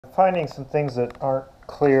finding some things that aren't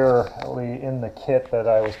clearly in the kit that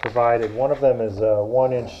I was provided. One of them is a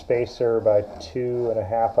 1-inch spacer by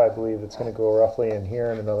 2.5, I believe. It's going to go roughly in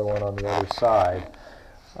here, and another one on the other side.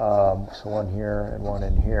 So one here and one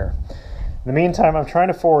in here. In the meantime, I'm trying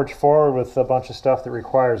to forge forward with a bunch of stuff that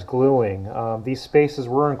requires gluing. These spaces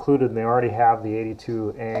were included, and they already have the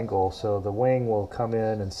 82 angle, so the wing will come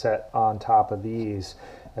in and set on top of these,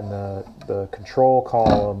 and the control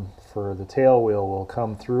column for the tail wheel will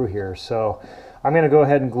come through here. So I'm going to go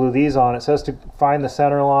ahead and glue these on. It says to find the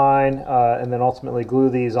center line and then ultimately glue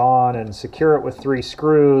these on and secure it with 3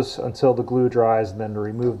 screws until the glue dries, and then to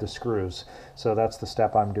remove the screws. So that's the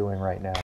step I'm doing right now.